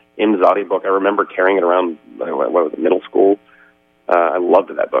hardcover Imzadi book. I remember carrying it around. What was it, middle school? I loved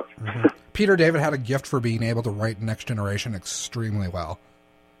that book. Mm-hmm. Peter David had a gift for being able to write Next Generation extremely well.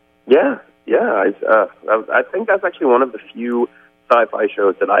 Yeah. I think that's actually one of the few sci-fi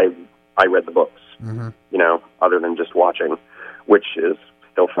shows that I read the books, mm-hmm. Other than just watching, which is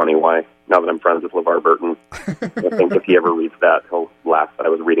still funny why, now that I'm friends with LeVar Burton, I think if he ever reads that, he'll laugh that I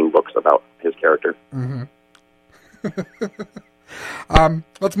was reading books about his character. Mm-hmm.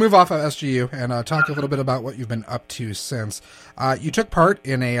 Let's move off of SGU and talk a little bit about what you've been up to since. You took part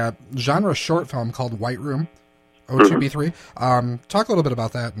in a genre short film called White Room, O2B3. Mm-hmm. Talk a little bit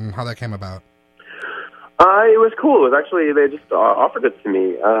about that and how that came about. It was cool. It was actually, they just offered it to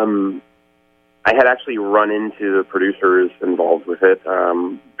me. I had actually run into the producers involved with it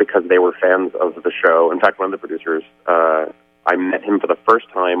because they were fans of the show. In fact, one of the producers, I met him for the first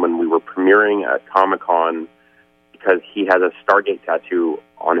time when we were premiering at Comic-Con because he has a Stargate tattoo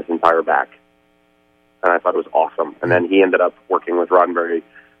on his entire back. And I thought it was awesome. And then he ended up working with Roddenberry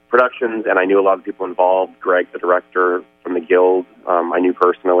Productions, and I knew a lot of people involved. Greg, the director from the Guild, I knew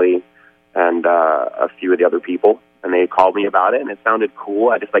personally, and a few of the other people. And they called me about it, and it sounded cool.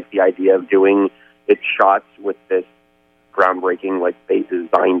 I just liked the idea of doing its shots with this groundbreaking, like they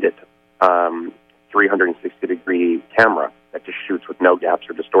designed it, 360-degree camera that just shoots with no gaps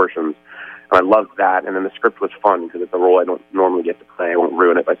or distortions. And I loved that. And then the script was fun because it's a role I don't normally get to play. I won't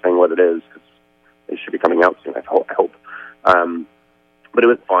ruin it by saying what it is because it should be coming out soon, I hope. But it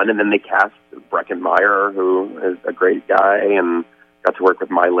was fun. And then they cast Breckin Meyer, who is a great guy, and got to work with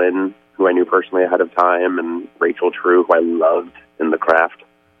Mai Lin, who I knew personally ahead of time, and Rachel True, who I loved in The Craft.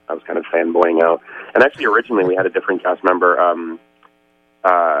 I was kind of fanboying out. And actually, originally, we had a different cast member,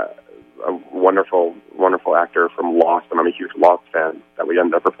 a wonderful, wonderful actor from Lost, and I'm a huge Lost fan, that we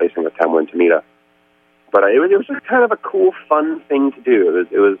ended up replacing with Tamlin Tomita. But it was just kind of a cool, fun thing to do.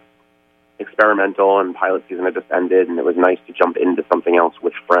 It was experimental, and pilot season had just ended, and it was nice to jump into something else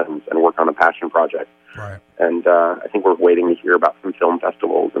with friends and work on a passion project. Right. And I think we're waiting to hear about some film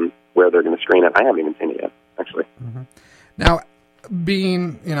festivals and where they're going to screen it. I haven't even seen it yet, actually. Mm-hmm. Now,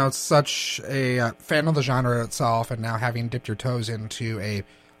 being, such a fan of the genre itself, and now having dipped your toes into a,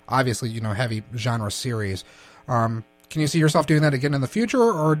 obviously, heavy genre series, can you see yourself doing that again in the future,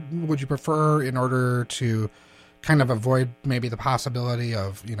 or would you prefer, in order to kind of avoid maybe the possibility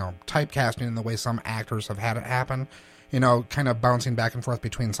of, typecasting in the way some actors have had it happen, kind of bouncing back and forth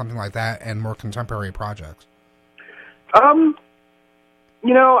between something like that and more contemporary projects? I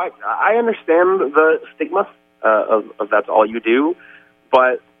understand the stigma of that's all you do,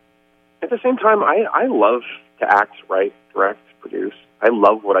 but at the same time, I love to act, write, direct, produce. I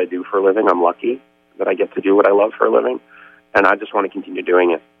love what I do for a living. I'm lucky that I get to do what I love for a living, and I just want to continue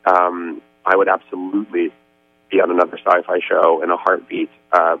doing it. I would absolutely be on another sci-fi show in a heartbeat,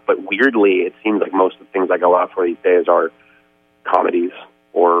 but weirdly, it seems like most of the things I go out for these days are comedies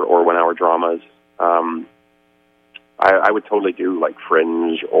or one-hour dramas. I would totally do like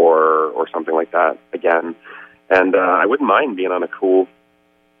Fringe or something like that again, and I wouldn't mind being on a cool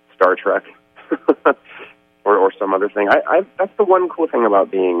Star Trek or some other thing. That's the one cool thing about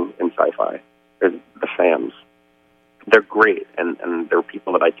being in sci-fi is the fans. They're great, and they're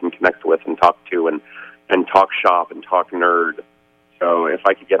people that I can connect with and talk to and talk shop and talk nerd. So if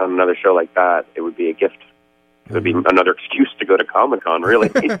I could get on another show like that, it would be a gift. It would be another excuse to go to Comic-Con, really.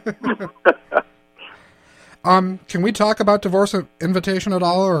 Can we talk about Divorce Invitation at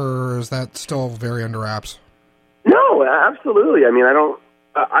all, or is that still very under wraps? No, absolutely. I mean,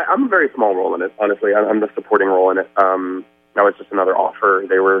 I'm a very small role in it, honestly. I'm the supporting role in it. That was just another offer.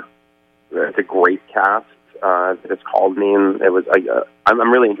 It's a great cast that has called me, and it was.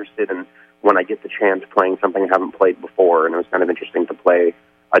 I'm really interested in when I get the chance playing something I haven't played before, and it was kind of interesting to play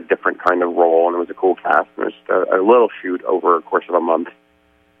a different kind of role, and it was a cool cast. And it was just a little shoot over a course of a month.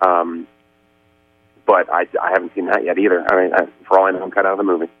 But I haven't seen that yet either. I mean, for all I know, I'm cut out of the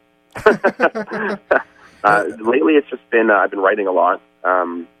movie. Lately, it's just been I've been writing a lot,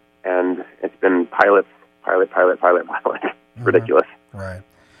 and it's been pilot. Ridiculous. Right.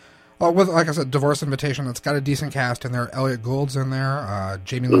 Well, with, like I said, Divorce Invitation, it's got a decent cast in there. Elliot Gould's in there.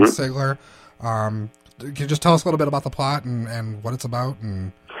 Jamie Lynn Sigler. Can you just tell us a little bit about the plot and what it's about?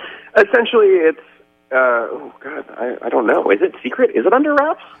 And essentially, it's I don't know. Is it secret? Is it under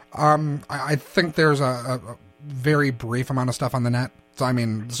wraps? I think there's a very brief amount of stuff on the net.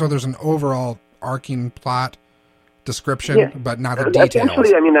 So there's an overall arcing plot description, but not the details.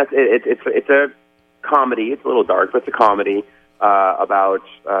 Essentially, I mean, it's a comedy. It's a little dark, but it's a comedy about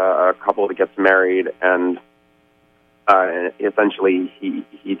a couple that gets married, and essentially he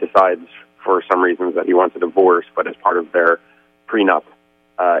decides for some reasons that he wants a divorce, but as part of their prenup,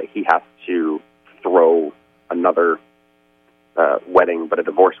 he has to throw another wedding, but a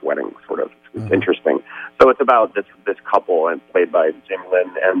divorce wedding, sort of. It's interesting. So it's about this couple, and played by Jamie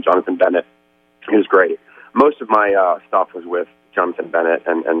Lynn and Jonathan Bennett, who's great. Most of my stuff was with Jonathan Bennett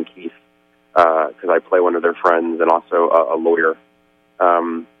and Keith, because I play one of their friends and also a lawyer.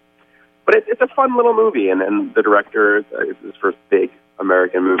 But it's a fun little movie, and the director, it's his first big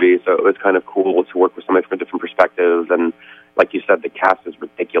American movie, so it was kind of cool to work with somebody from a different perspective. And like you said, the cast is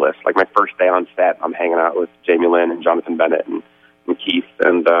ridiculous. Like my first day on set, I'm hanging out with Jamie Lynn and Jonathan Bennett and Keith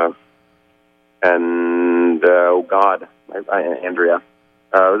and oh God, Andrea.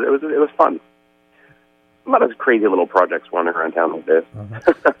 It was fun. A lot of crazy little projects wandering around town like this.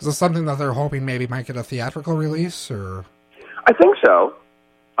 Is this something that they're hoping maybe might get a theatrical release, or? I think so.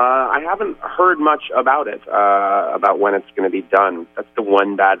 I haven't heard much about it, about when it's going to be done. That's the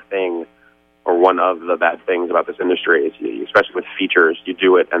one bad thing, or one of the bad things about this industry, is especially with features, you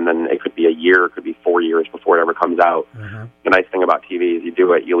do it, and then it could be a year, it could be 4 years before it ever comes out. The nice thing about TV is you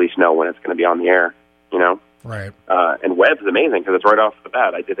do it, you at least know when it's going to be on the air, Right. And web is amazing, because it's right off the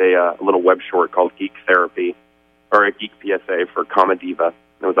bat. I did a little web short called Geek Therapy, or a Geek PSA for Comediva,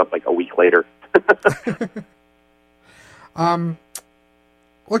 and it was up like a week later.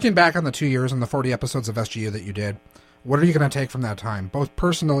 Looking back on the 2 years and the 40 episodes of SGU that you did, what are you going to take from that time, both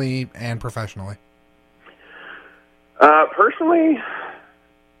personally and professionally? Personally,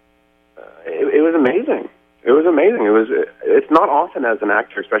 it was amazing. It was amazing. It's not often as an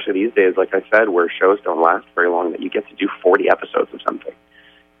actor, especially these days, like I said, where shows don't last very long, that you get to do 40 episodes of something.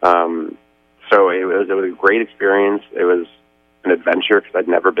 So it was a great experience. It was an adventure because I'd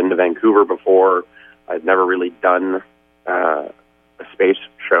never been to Vancouver before. I'd never really done a space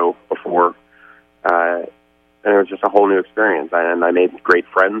show before. And it was just a whole new experience. And I made great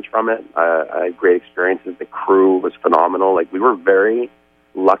friends from it. I had great experiences. The crew was phenomenal. Like, we were very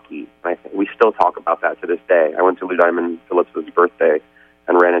lucky. I think we still talk about that to this day. I went to Lou Diamond Phillips' birthday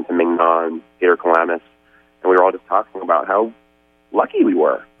and ran into Ming Na and Peter Kalamis, and we were all just talking about how lucky we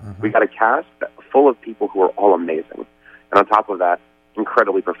were. Mm-hmm. We got a cast full of people who were all amazing. And on top of that,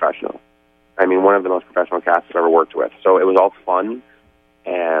 incredibly professional. I mean, one of the most professional casts I've ever worked with. So it was all fun.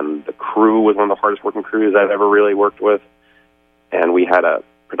 And the crew was one of the hardest working crews I've ever really worked with. And we had a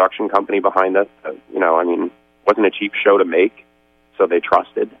production company behind us that, it wasn't a cheap show to make, so they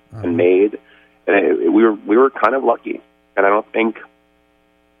trusted and made. And we were kind of lucky. And I don't think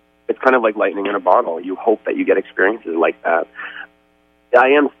it's kind of like lightning in a bottle. You hope that you get experiences like that. I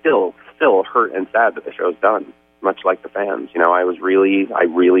am still hurt and sad that the show's done, much like the fans. I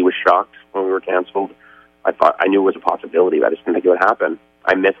really was shocked when we were canceled. I knew it was a possibility, but I just didn't think it would happen.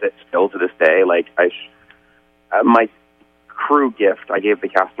 I miss it still to this day. Like, my crew gift, I gave the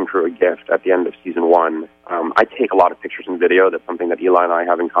casting crew a gift at the end of season 1. I take a lot of pictures and video. That's something that Eli and I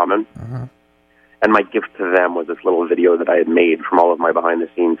have in common. Uh-huh. And my gift to them was this little video that I had made from all of my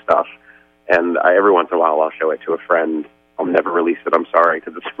behind-the-scenes stuff. And every once in a while, I'll show it to a friend. I'll never release it, I'm sorry,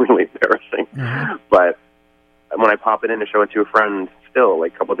 because it's really embarrassing. Uh-huh. But when I pop it in to show it to a friend still,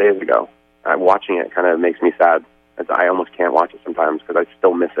 like a couple of days ago, watching it kind of makes me sad. I almost can't watch it sometimes because I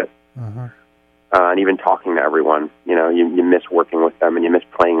still miss it. Uh-huh. And even talking to everyone, you miss working with them and you miss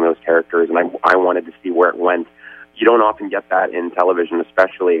playing those characters. And I wanted to see where it went. You don't often get that in television,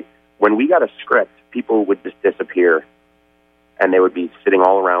 especially when we got a script. People would just disappear, and they would be sitting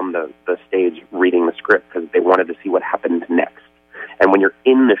all around the stage reading the script because they wanted to see what happened next. And when you're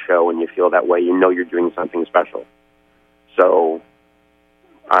in the show and you feel that way, you're doing something special. So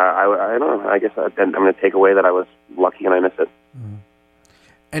I don't know. I guess I'm going to take away that I was lucky and I miss it.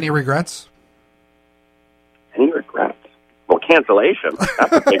 Any regrets? Any regrets? Well, cancellation.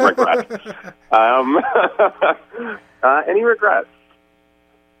 That's a big regret. Any regrets?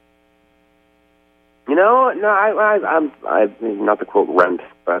 No. I'm not to quote Rent,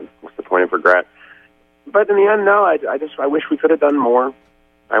 but what's the point of regret? But in the end, no. I wish we could have done more.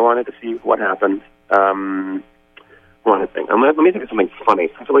 I wanted to see what happened. Let me think of something funny.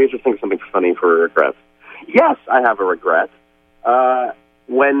 Let me just think of something funny for regrets. Yes, I have a regret.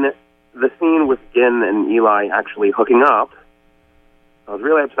 When the scene with Gin and Eli actually hooking up, I was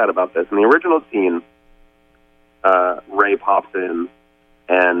really upset about this. In the original scene, Ray pops in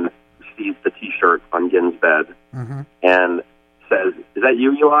and sees the T-shirt on Gin's bed and says, "Is that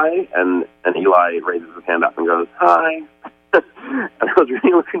you, Eli?" And Eli raises his hand up and goes, "Hi." And I was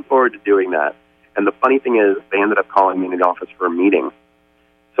really looking forward to doing that. And the funny thing is, they ended up calling me in the office for a meeting.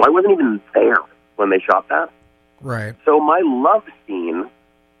 So I wasn't even there when they shot that. Right. So my love scene,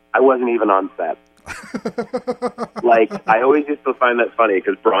 I wasn't even on set. Like, I always used to find that funny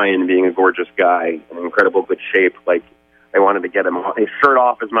because Brian, being a gorgeous guy, in incredible good shape, like, I wanted to get his shirt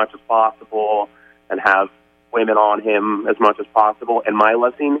off as much as possible and have women on him as much as possible. And my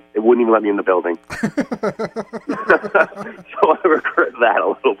love scene, they wouldn't even let me in the building. So I regret that a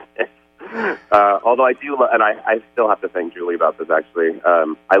little bit. Although I do, and I still have to thank Julie about this, actually.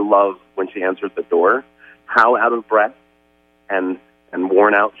 I love when she answered the door, how out of breath and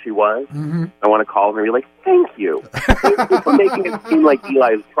worn out she was. Mm-hmm. I want to call her and be like, "Thank you. Thank you for making it seem like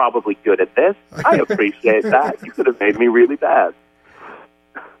Eli is probably good at this. I appreciate that. You could have made me really bad."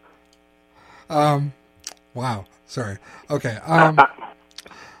 Wow. Sorry. Okay. And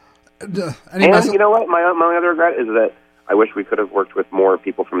you know what? My other regret is that I wish we could have worked with more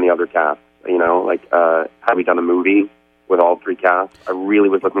people from the other cast. Had we done a movie with all 3 casts, I really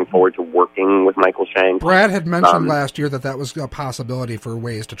was looking forward to working with Michael Shanks. Brad had mentioned last year that was a possibility for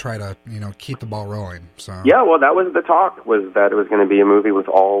ways to try to, keep the ball rolling. So yeah, well, that was the talk, was that it was going to be a movie with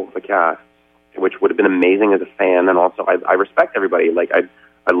all the cast, which would have been amazing as a fan. And also, I respect everybody. Like,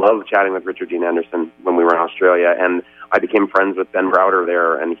 I love chatting with Richard Dean Anderson when we were in Australia, and I became friends with Ben Browder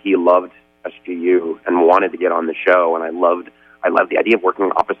there, and he loved SGU and wanted to get on the show, and I loved the idea of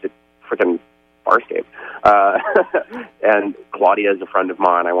working opposite freaking Farscape. And Claudia is a friend of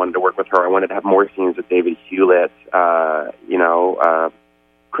mine. I wanted to work with her. I wanted to have more scenes with David Hewlett.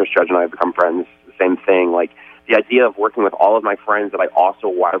 Chris Judge and I have become friends. Same thing. Like, the idea of working with all of my friends that I also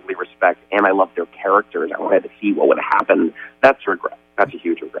wildly respect and I love their characters. I wanted to see what would happen. That's a regret. That's a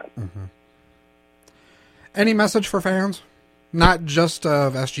huge regret. Mm-hmm. Any message for fans? Not just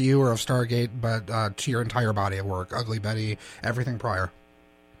of SGU or of Stargate, but to your entire body of work, Ugly Betty, everything prior.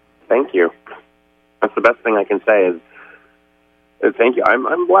 Thank you. That's the best thing I can say is thank you.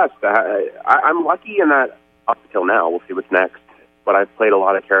 I'm blessed. I'm lucky in that up until now, we'll see what's next, but I've played a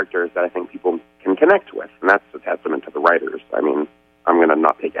lot of characters that I think people can connect with, and that's a testament to the writers. I mean, I'm going to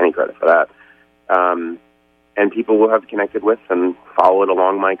not take any credit for that. And people will have connected with and followed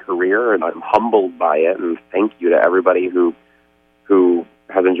along my career, and I'm humbled by it, and thank you to everybody who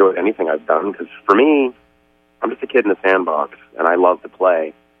has enjoyed anything I've done, because for me, I'm just a kid in a sandbox, and I love to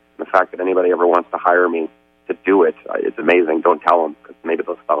play. And the fact that anybody ever wants to hire me to do it, it's amazing. Don't tell them, because maybe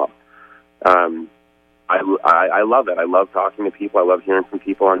they'll stop. I love it. I love talking to people. I love hearing from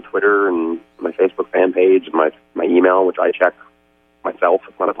people on Twitter and my Facebook fan page and my email, which I check myself.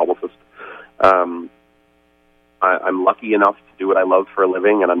 I'm not a publicist. I'm lucky enough to do what I love for a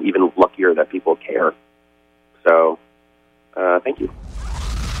living, and I'm even luckier that people care. So, thank you.